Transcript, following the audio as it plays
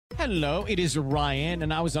Hello, it is Ryan,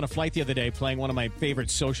 and I was on a flight the other day playing one of my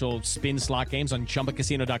favorite social spin slot games on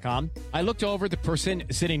ChumbaCasino.com. I looked over at the person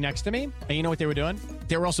sitting next to me, and you know what they were doing?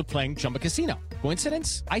 They were also playing Chumba Casino.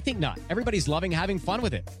 Coincidence? I think not. Everybody's loving having fun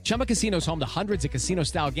with it. Chumba Casino is home to hundreds of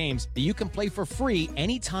casino-style games that you can play for free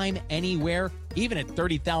anytime, anywhere, even at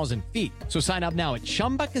 30,000 feet. So sign up now at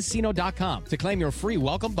ChumbaCasino.com to claim your free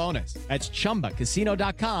welcome bonus. That's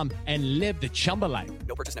ChumbaCasino.com and live the Chumba life.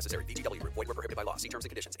 No purchase necessary. VGW. Void where prohibited by law. See terms and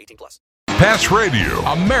conditions. 18+. Pass Radio,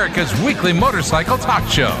 America's weekly motorcycle talk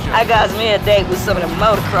show. I got me a date with some of the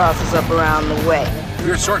motocrossers up around the way.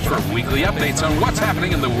 Your source for weekly updates on what's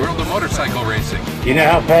happening in the world of motorcycle racing. You know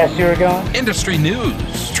how fast you're going? Industry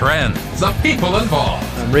news, trends, the people involved.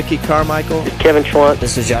 I'm Ricky Carmichael. This is Kevin Schwantz.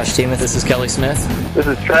 This is Josh Teemuth. This is Kelly Smith. This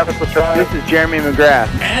is Travis Latrobe. This is Jeremy McGrath.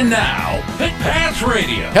 And now, Pit Pass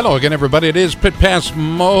Radio. Hello again, everybody. It is Pit Pass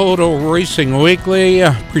Moto Racing Weekly.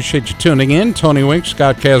 Appreciate you tuning in. Tony Wink,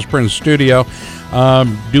 Scott Casper in studio.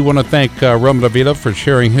 Do want to thank Roman Davila for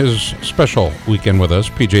sharing his special weekend with us.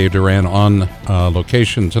 PJ Duran on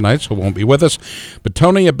location tonight, so won't be with us. But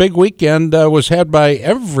Tony, a big weekend was had by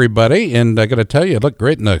everybody, and I got to tell you, it looked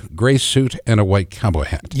great in a gray suit and a white cowboy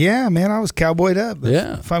hat. Yeah, man, I was cowboyed up.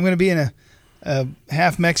 Yeah. If I'm going to be in a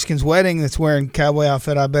half Mexican's wedding that's wearing cowboy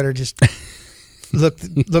outfit, I better just look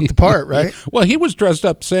the part, right? Well, he was dressed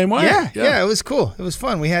up the same way. Yeah, it was cool. It was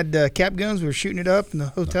fun. We had cap guns. We were shooting it up in the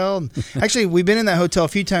hotel. And actually, we've been in that hotel a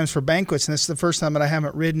few times for banquets, and this is the first time that I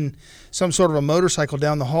haven't ridden some sort of a motorcycle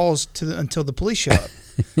down the halls until the police show up.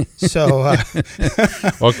 So,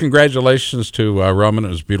 well, congratulations to Roman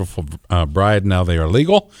and his beautiful bride. Now they are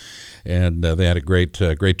legal. And they had a great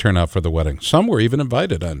turnout for the wedding. Some were even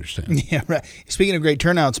invited, I understand. Yeah, right. Speaking of great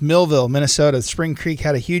turnouts, Millville, Minnesota, Spring Creek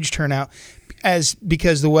had a huge turnout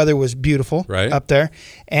because the weather was beautiful up there.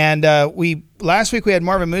 And last week we had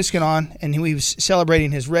Marvin Muskin on, and he was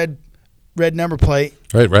celebrating his red number plate,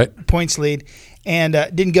 right, points lead, and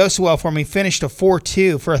didn't go so well for him. He finished a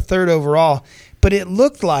 4.2 for a third overall, but it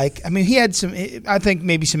looked like, he had I think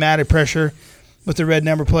maybe some added pressure with the red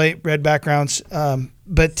number plate, red backgrounds.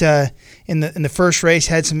 But in the first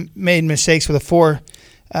race, made mistakes with a 4,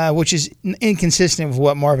 which is inconsistent with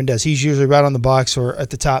what Marvin does. He's usually right on the box or at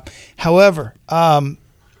the top. However,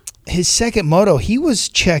 his second moto, he was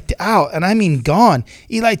checked out, and I mean gone.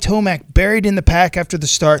 Eli Tomac buried in the pack after the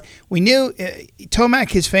start. We knew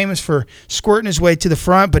Tomac is famous for squirting his way to the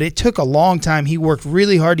front, but it took a long time. He worked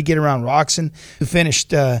really hard to get around Roxon, who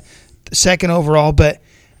finished second overall. But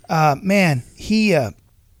man, he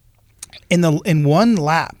in one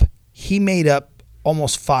lap, he made up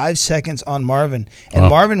almost 5 seconds on Marvin, and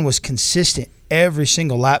Marvin was consistent every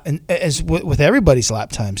single lap, and as with everybody's lap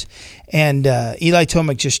times. And Eli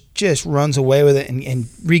Tomac just runs away with it and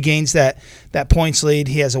regains that points lead.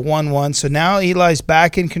 He has a 1-1, so now Eli's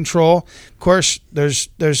back in control. Of course, there's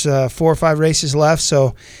 4 or 5 races left,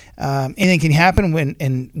 so anything can happen.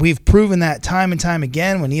 And we've proven that time and time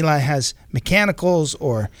again when Eli has mechanicals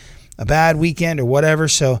or a bad weekend or whatever.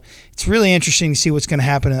 So it's really interesting to see what's going to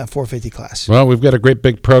happen in that 450 class. Well, we've got a great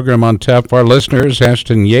big program on tap for our listeners.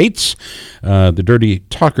 Ashton Yates, the Dirty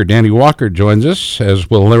Talker, Danny Walker joins us, as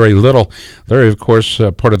will Larry Little. Larry, of course,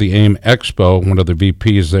 part of the AIM Expo, one of the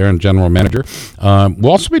VPs there and general manager. We'll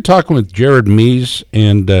also be talking with Jared Mees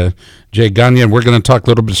and Jay Gagna, and we're going to talk a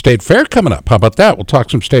little bit of State Fair coming up. How about that? We'll talk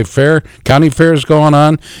some State Fair. County Fair's going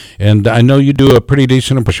on, and I know you do a pretty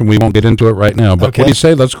decent impression. We won't get into it right now, but What do you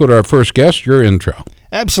say? Let's go to our first guest, your intro.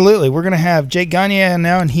 Absolutely. We're going to have Jay Gagna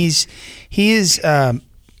now, and he is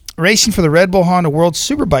racing for the Red Bull Honda World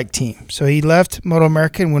Superbike team. So he left Moto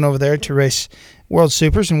America and went over there to race World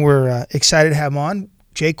Supers, and we're excited to have him on.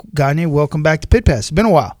 Jay Gagna, welcome back to Pit Pass. It's been a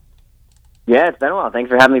while. Yeah, it's been a while. Thanks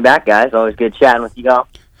for having me back, guys. Always good chatting with you all.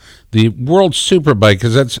 The World Superbike,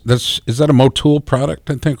 is that a Motul product,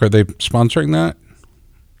 I think? Are they sponsoring that?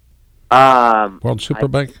 World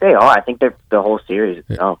Superbike? They are. I think they're the whole series.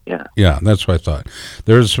 Yeah. Oh, yeah. Yeah, that's what I thought.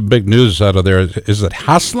 There's some big news out of there. Is it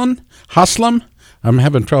Haslam? I'm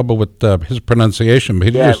having trouble with his pronunciation.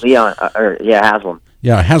 But Haslam.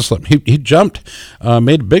 Yeah, Haslam. He jumped,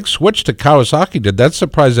 made a big switch to Kawasaki. Did that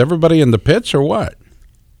surprise everybody in the pits or what?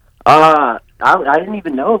 I didn't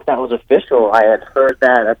even know if that was official. I had heard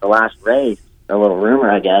that at the last race, a little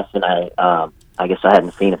rumor, I guess, and I guess I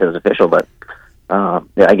hadn't seen if it was official, but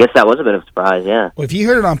I guess that was a bit of a surprise, yeah. Well, if you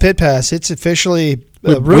heard it on Pit Pass, it's officially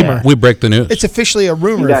a rumor. We break the news. It's officially a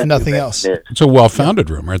rumor, if nothing else. It's a well-founded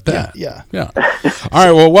rumor at that. Yeah. All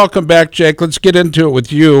right, well, welcome back, Jake. Let's get into it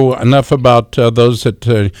with you. Enough about those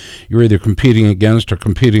that you're either competing against or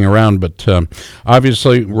competing around, but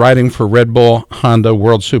obviously riding for Red Bull Honda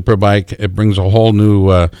World Superbike, it brings a whole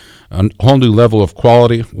new a whole new level of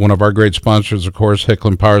quality. One of our great sponsors, of course,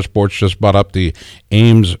 Hicklin Power Sports, just bought up the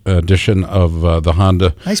Ames edition of the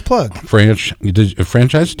Honda. Nice plug.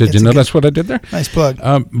 Franchise. Did you notice what I did there? Nice plug.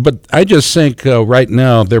 But I just think right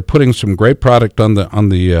now they're putting some great product on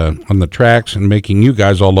the tracks and making you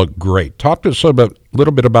guys all look great. Talk to us a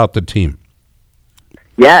little bit about the team.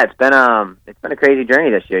 Yeah, it's been a crazy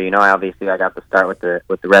journey this year. I got to start with the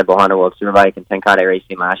Red Bull Honda World Superbike and Tenkate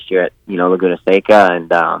racing last year at Laguna Seca,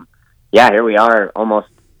 and here we are, almost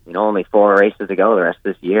only 4 races to go the rest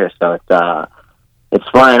of this year. So it's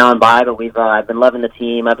flying on by. But I've been loving the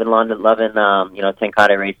team. I've been loving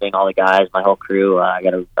Tenkate racing, all the guys, my whole crew. I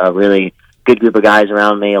got a really good group of guys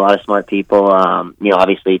around me, a lot of smart people.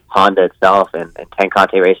 Obviously Honda itself and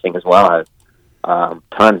Tenkate racing as well have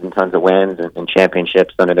tons and tons of wins and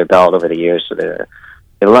championships under their belt over the years. So there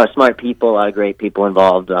are a lot of smart people, a lot of great people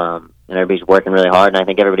involved, and everybody's working really hard. And I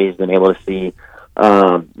think everybody's been able to see,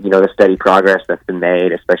 the steady progress that's been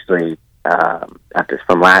made, especially after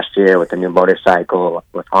from last year with the new motorcycle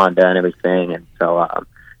with Honda and everything. And so,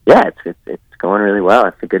 it's going really well.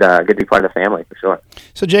 It's a good to be part of the family for sure.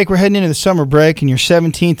 So, Jake, we're heading into the summer break, and you're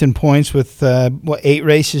 17th in points with 8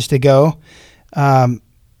 races to go.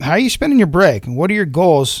 How are you spending your break? And what are your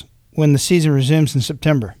goals when the season resumes in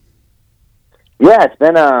September? Yeah, it's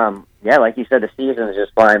been, like you said, the season is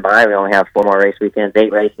just flying by. We only have 4 more race weekends,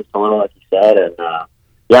 8 races total, like you said. And,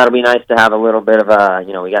 it'll be nice to have a little bit of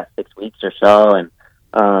we got 6 weeks or so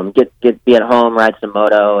and be at home, ride some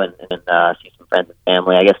moto and see some friends and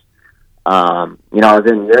family. I guess, I was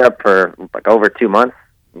in Europe for like over 2 months,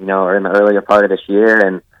 or in the earlier part of this year.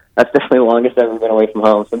 And that's definitely the longest I've ever been away from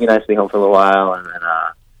home. So it'll be nice to be home for a little while. And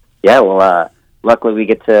then, luckily we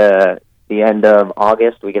get to the end of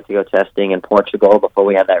August. We get to go testing in Portugal before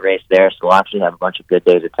we have that race there. So we'll actually have a bunch of good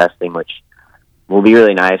days of testing, which will be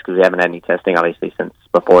really nice because we haven't had any testing, obviously, since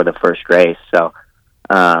before the first race. So,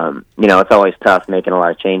 it's always tough making a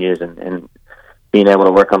lot of changes and being able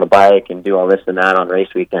to work on the bike and do all this and that on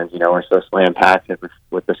race weekends. We're so slam-packed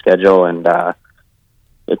with the schedule, and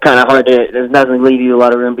it's kind of hard to, it doesn't leave you a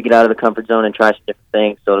lot of room to get out of the comfort zone and try some different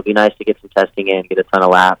things. So it'll be nice to get some testing in, get a ton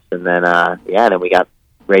of laps, and then, then we got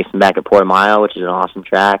racing back at Puerto Mile, which is an awesome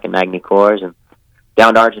track, and Magny Cours, and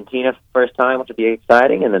down to Argentina for the first time, which will be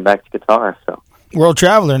exciting, and then back to Qatar. So World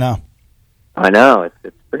traveler now. I know,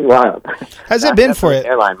 it's pretty wild. How's it been for you?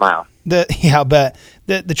 Airline mile. I'll bet.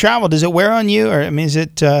 The travel, does it wear on you, or is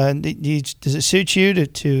it? Does it suit you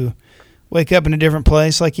to wake up in a different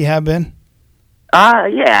place like you have been? I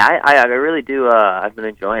really do. I've been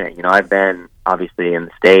enjoying it. I've been obviously in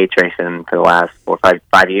the States racing for the last 4 or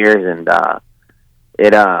 5 years, and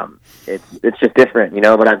it's just different,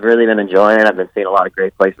 But I've really been enjoying it. I've been seeing a lot of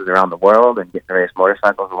great places around the world and getting to race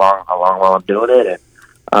motorcycles along while I'm doing it.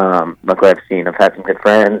 And luckily, I've had some good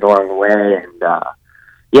friends along the way, and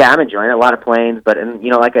I'm enjoying it. A lot of planes, but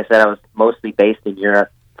like I said, I was mostly based in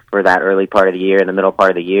Europe for that early part of the year and the middle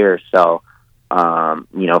part of the year. So,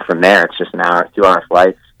 from there, it's just an hour, 2-hour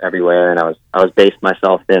flights everywhere. And I was based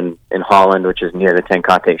myself in Holland, which is near the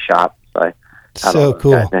Tenkate shop. So I so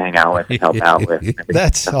cool to hang out with and help out with.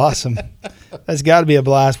 That's awesome. That's got to be a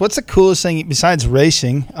blast. What's the coolest thing besides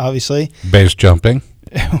racing? Obviously, base jumping.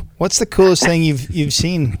 What's the coolest thing you've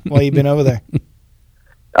seen while you've been over there?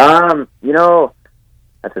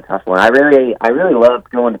 That's a tough one. I really loved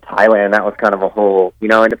going to Thailand. That was kind of a whole, in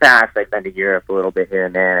the past I've been to Europe a little bit here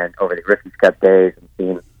and there, and over the Rookies Cup days and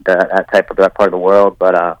seeing that part of the world.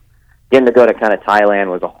 But getting to go to kind of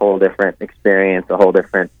Thailand was a whole different experience, a whole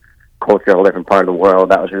different culture, a whole different part of the world.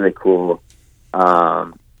 That was really cool.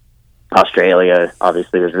 Australia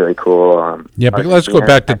obviously was really cool. But let's go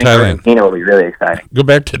back to Thailand. Argentina will be really exciting. Go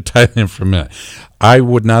back to Thailand for a minute. I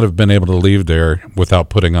would not have been able to leave there without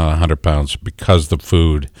putting on 100 pounds because the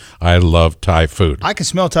food. I love Thai food. I can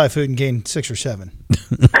smell Thai food and gain 6 or 7.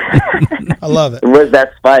 I love it. Where's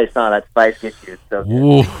that spice? That spice gets you. So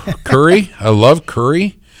ooh, curry. I love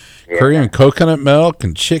curry. Yeah. Curry and coconut milk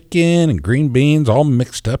and chicken and green beans all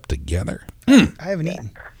mixed up together. I haven't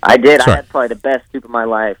eaten. I did. Sorry. I had probably the best soup of my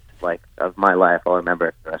life. I'll remember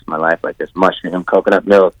it the rest of my life. Like this mushroom, coconut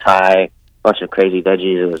milk, Thai, bunch of crazy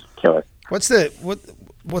veggies. It was killer. What's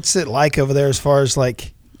it like over there as far as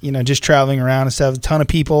just traveling around and stuff? A ton of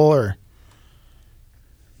people, or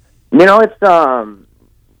it's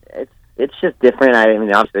just different.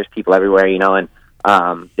 Obviously there's people everywhere, and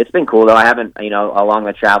it's been cool though. I haven't, along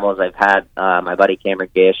the travels I've had my buddy Cameron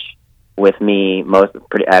Gish with me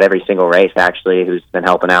at every single race actually, who's been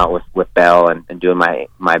helping out with Bell and doing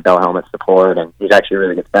my Bell helmet support, and he's actually a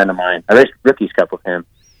really good friend of mine. I raced Rookies Cup with him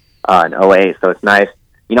in 08, so it's nice.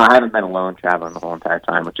 I haven't been alone traveling the whole entire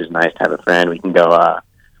time, which is nice to have a friend. We can go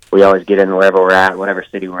we always get in wherever we're at, whatever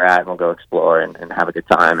city we're at, and we'll go explore and have a good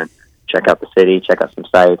time and check out the city, check out some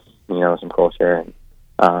sites, some culture. And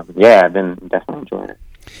I've been definitely enjoying it.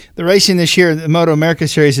 The racing this year, the Moto America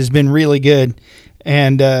Series, has been really good,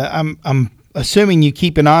 and I'm assuming you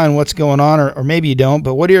keep an eye on what's going on, or maybe you don't.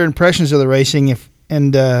 But what are your impressions of the racing,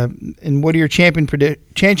 and what are your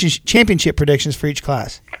championship predictions for each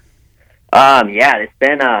class? It's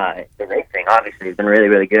been the racing obviously has been really,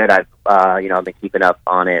 really good. I've been keeping up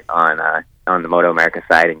on it on the Moto America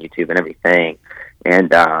site and YouTube and everything. And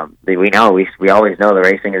we always know the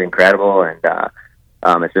racing is incredible, and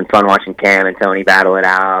it's been fun watching Cam and Tony battle it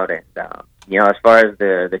out. And as far as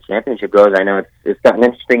the championship goes, I know it's gotten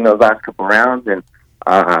interesting those last couple rounds, and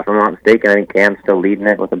if I'm not mistaken, I think Cam's still leading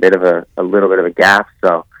it with a little bit of a gap.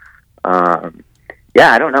 So.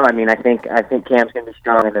 I don't know. I mean, I think Cam's going to be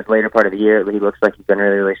strong in this later part of the year. He looks like he's been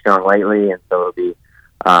really, really strong lately, and so it'll be.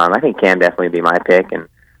 I think Cam definitely would be my pick, and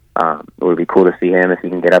it would be cool to see him if he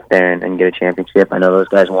can get up there and get a championship. I know those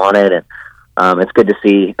guys want it, and it's good to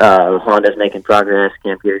see Honda's making progress.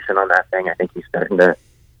 Cam Peterson on that thing, I think he's starting to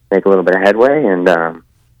make a little bit of headway, and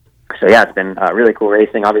it's been really cool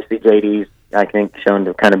racing. Obviously, JD's I think shown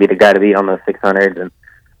to kind of be the guy to beat on those 600s, and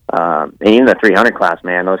even the 300 class.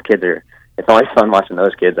 Man, those kids are. It's always fun watching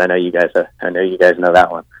those kids. I know you guys know that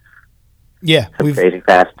one. Yeah, some crazy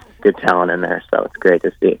fast, good talent in there. So it's great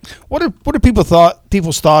to see. What are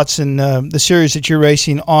people's thoughts in the series that you're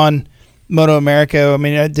racing on Moto America? I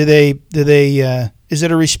mean, is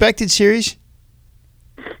it a respected series?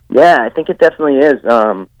 Yeah, I think it definitely is.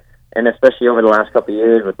 And especially over the last couple of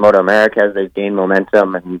years with Moto America as they've gained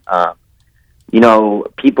momentum, and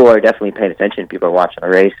people are definitely paying attention. People are watching the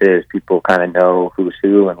races. People kind of know who's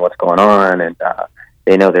who and what's going on, and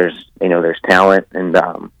they know there's talent, and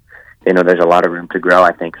they know there's a lot of room to grow.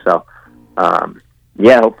 I think so.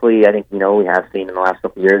 Hopefully, I think we have seen in the last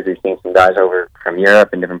couple of years. We've seen some guys over from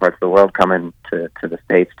Europe and different parts of the world coming to the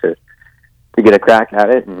States to get a crack at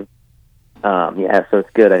it, and so it's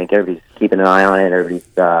good. I think everybody's keeping an eye on it. Everybody's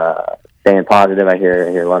staying positive. I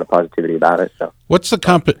hear a lot of positivity about it. So, what's the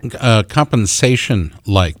compensation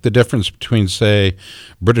like? The difference between, say,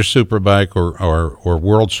 British Superbike or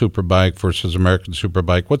World Superbike versus American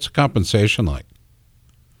Superbike? What's the compensation like?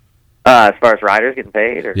 As far as riders getting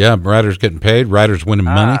paid, riders getting paid, riders winning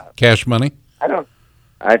money, cash money. I don't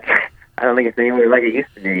think it's anywhere like it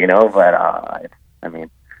used to be, But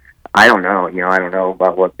I don't know. I don't know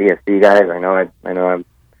about what BSC guys. I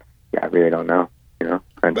really don't know.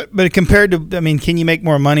 But compared to, can you make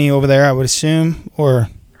more money over there? I would assume, or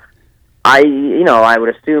I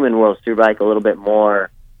would assume in World Superbike a little bit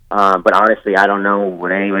more. But honestly, I don't know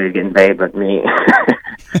what anybody's getting paid but me.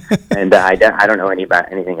 And I don't know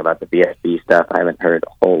anything about the BSB stuff. I haven't heard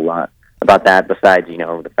a whole lot about that. Besides,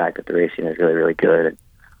 the fact that the racing is really, really good.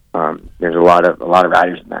 There's a lot of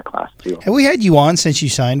riders in that class too. Have we had you on since you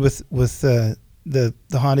signed with the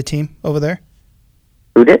Honda team over there?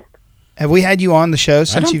 Who did? Have we had you on the show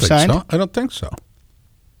since you've signed? I don't think so.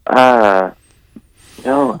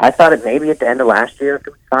 No, I thought it maybe at the end of last year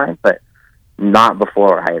after we signed, but not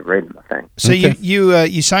before I had ridden the thing. So okay.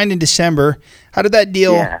 you signed in December. How did that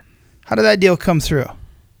deal? Yeah. How did that deal come through?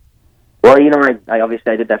 Well, I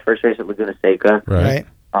obviously I did that first race at Laguna Seca, right?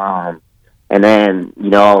 And then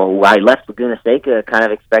I left Laguna Seca kind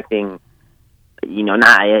of expecting, I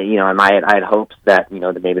had hopes that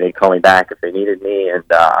that maybe they'd call me back if they needed me, and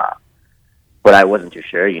but I wasn't too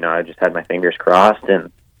sure. I just had my fingers crossed,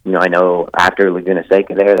 and I know after Laguna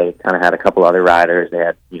Seca there, they kind of had a couple other riders. They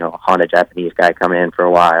had a Honda Japanese guy come in for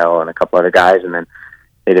a while, and a couple other guys, and then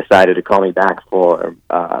they decided to call me back for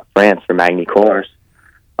France for Magny Course,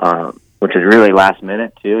 which was really last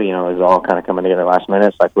minute too. It was all kind of coming together last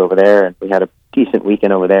minute. So I flew over there, and we had a decent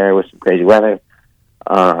weekend over there with some crazy weather.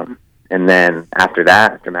 And then after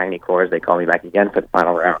that, after Magny Course, they called me back again for the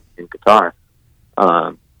final round in Qatar.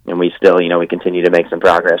 And we still, we continue to make some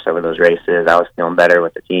progress over those races. I was feeling better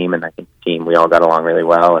with the team, and I think the team, we all got along really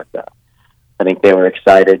well. And I think they were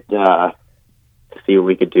excited to see what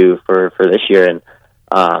we could do for this year. And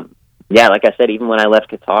like I said, even when I left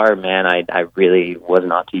Qatar, man, I really was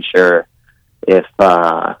not too sure if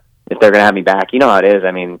they're going to have me back. You know how it is.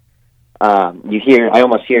 I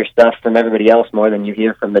almost hear stuff from everybody else more than you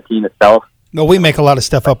hear from the team itself. No, we make a lot of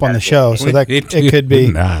stuff up on the show, so that it could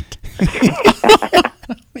be. Not.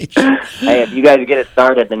 Hey, if you guys get it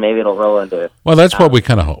started, then maybe it'll roll into it. Well, that's what we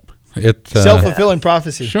kind of hope. Self-fulfilling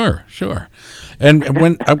prophecy. Sure. And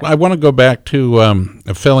when I want to go back to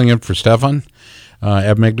filling in for Stefan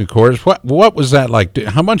at Magny Course, what was that like?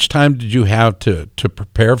 How much time did you have to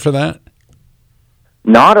prepare for that?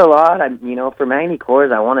 Not a lot. For Magny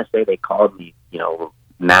Course, I want to say they called me,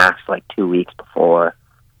 max like 2 weeks before.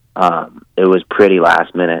 It was pretty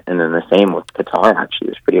last minute, and then the same with Qatar. Actually,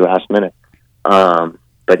 it was pretty last minute.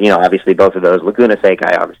 But obviously both of those, Laguna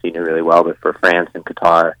Seca I obviously knew really well, but for France and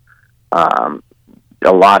Qatar,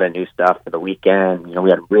 a lot of new stuff for the weekend. We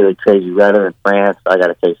had really crazy weather in France, so I got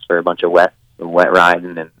a taste for a bunch of wet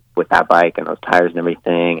riding and with that bike and those tires and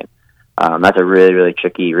everything. And that's a really, really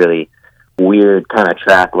tricky, really weird kind of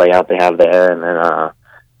track layout they have there. And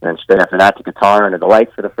then straight after that to Qatar under the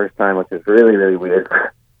lights for the first time, which is really, really weird.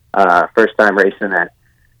 First time racing at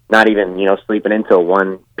not even, sleeping until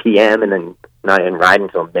 1 p.m. and then not even riding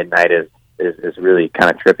until midnight is really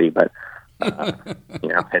kind of trippy. But,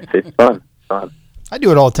 it's fun. I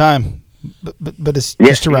do it all the time, but it's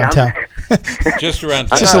just around town. Just around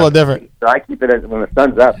town. It's just a little different. So I keep it when the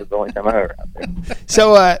sun's up. It's the only time I'm ever out there.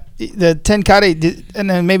 So the Tenkate, and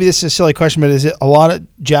then maybe this is a silly question, but is it a lot of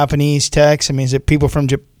Japanese techs? I mean, is it people from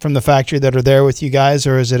the factory that are there with you guys,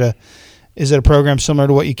 or is it a program similar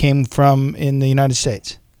to what you came from in the United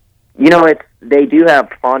States? They do have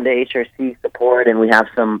Honda HRC support, and we have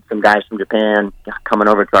some guys from Japan coming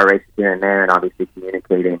over to our races here and there, and obviously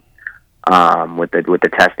communicating with the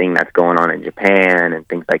testing that's going on in Japan and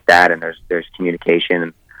things like that. And there's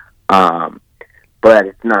communication, but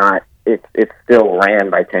it's not. It's still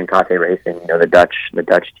ran by Tenkate Racing, the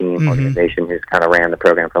Dutch team organization who's kind of ran the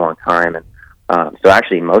program for a long time, and so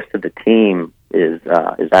actually most of the team is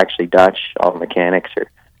actually Dutch. All the mechanics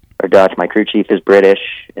are Dutch. My crew chief is British,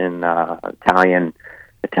 and Italian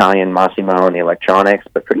Massimo in the electronics,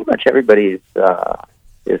 but pretty much everybody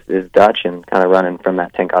is Dutch and kind of running from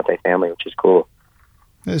that Tenkate family, which is cool.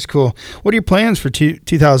 That's cool. What are your plans for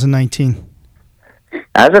 2019?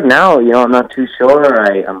 As of now, I'm not too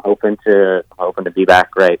sure. I'm hoping to be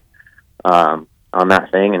back right on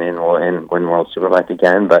that thing and win World Superbike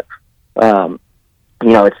again. But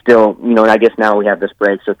it's still and I guess now we have this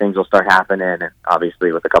break, so things will start happening. And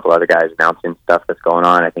obviously, with a couple other guys announcing stuff that's going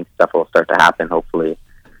on, I think stuff will start to happen hopefully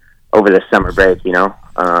over this summer break.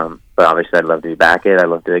 But obviously, I'd love to be back. I'd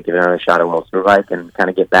love to give it another shot at World Superbike and kind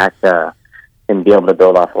of get back and be able to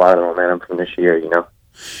build off a lot of the momentum from this year.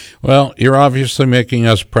 Well, you're obviously making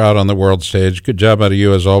us proud on the world stage. Good job out of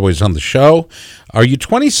you, as always, on the show. Are you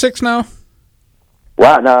 26 now?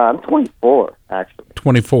 Well, no, I'm 24, actually.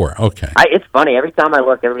 24, okay. It's funny. Every time I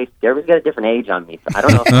look, everybody's got a different age on me. So I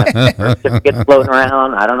don't know if my birth certificate's floating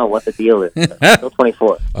around. I don't know what the deal is. I'm still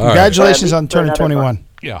 24. Congratulations on turning 21.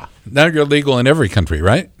 Yeah. Now you're legal in every country,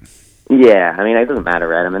 right? Yeah. I mean, it doesn't matter,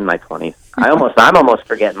 right? I'm in my 20s. I'm almost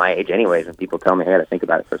forgetting my age anyways when people tell me I got to think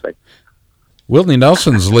about it for a second. Willie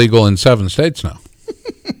Nelson's legal in 7 states now.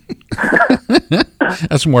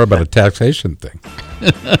 That's more about a taxation thing.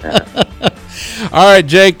 All right,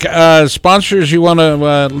 Jake, sponsors you want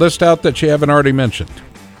to list out that you haven't already mentioned?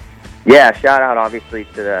 Yeah, shout out obviously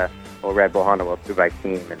to the old Red Bull Honda World Superbike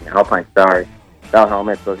team and Alpine Stars, Bell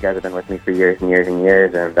Helmets. Those guys have been with me for years and years and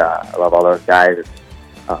years, and I love all those guys.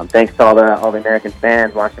 Thanks to all the American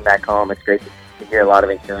fans watching back home. It's great to hear a lot of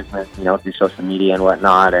encouragement, through social media and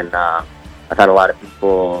whatnot. And I've had a lot of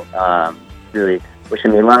people really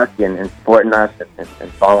wishing me luck and supporting us and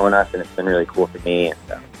following us, and it's been really cool for me.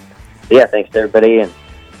 And yeah, thanks to everybody, and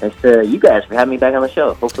thanks to you guys for having me back on the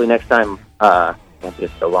show. Hopefully next time won't be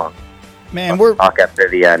so long. Man, we'll talk after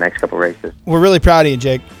the next couple races. We're really proud of you,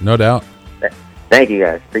 Jake. No doubt. Thank you,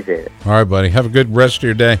 guys. Appreciate it. All right, buddy. Have a good rest of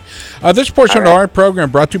your day. This portion of our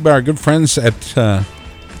program brought to you by our good friends at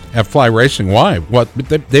Fly Racing. Why?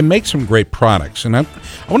 They make some great products, and I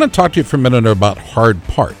want to talk to you for a minute about hard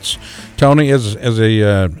parts. Tony, as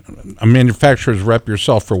a manufacturer's rep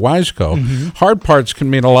yourself for Wiseco, hard parts can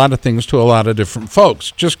mean a lot of things to a lot of different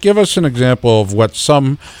folks. Just give us an example of what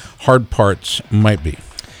some hard parts might be.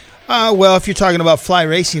 Well, if you're talking about Fly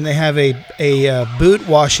Racing, they have a boot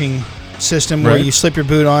washing system where you slip your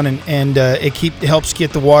boot on and it helps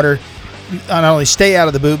get the water not only stay out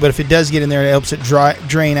of the boot, but if it does get in there, it helps it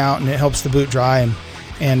drain out, and it helps the boot dry,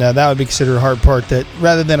 and that would be considered a hard part, that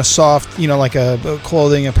rather than a soft, like a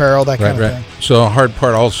clothing, apparel, that kind of thing. So a hard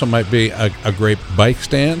part also might be a great bike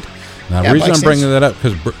stand. Now, the reason I'm bringing that up,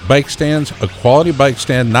 because bike stands, a quality bike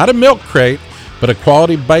stand, not a milk crate, but a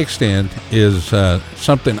quality bike stand is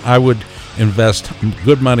something I would invest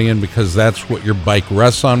good money in, because that's what your bike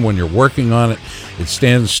rests on when you're working on it. It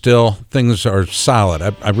stands still. Things are solid.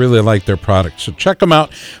 I really like their products. So check them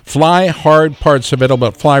out. Fly Hard Parts available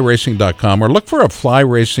at flyracing.com, or look for a Fly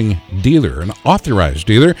Racing dealer, an authorized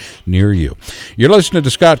dealer near you. You're listening to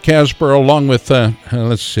Scott Casper along with,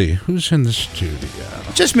 let's see, who's in the studio?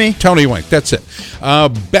 Just me. Tony Wink. That's it.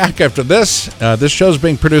 Back after this. This show's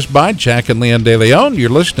being produced by Jack and Leanne De Leon. You're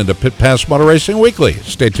listening to Pit Pass Motor Racing Weekly.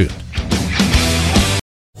 Stay tuned.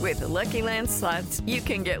 With the Lucky Land Slots, you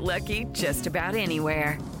can get lucky just about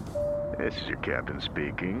anywhere. This is your captain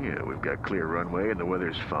speaking. We've got clear runway and the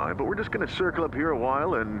weather's fine, but we're just going to circle up here a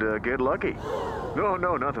while and get lucky. No,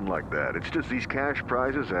 nothing like that. It's just these cash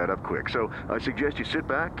prizes add up quick. So I suggest you sit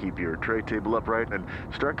back, keep your tray table upright, and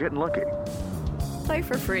start getting lucky. Play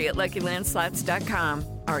for free at LuckyLandSlots.com.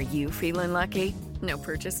 Are you feeling lucky? No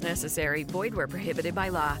purchase necessary. Void where prohibited by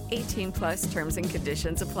law. 18+ terms and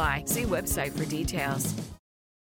conditions apply. See website for details.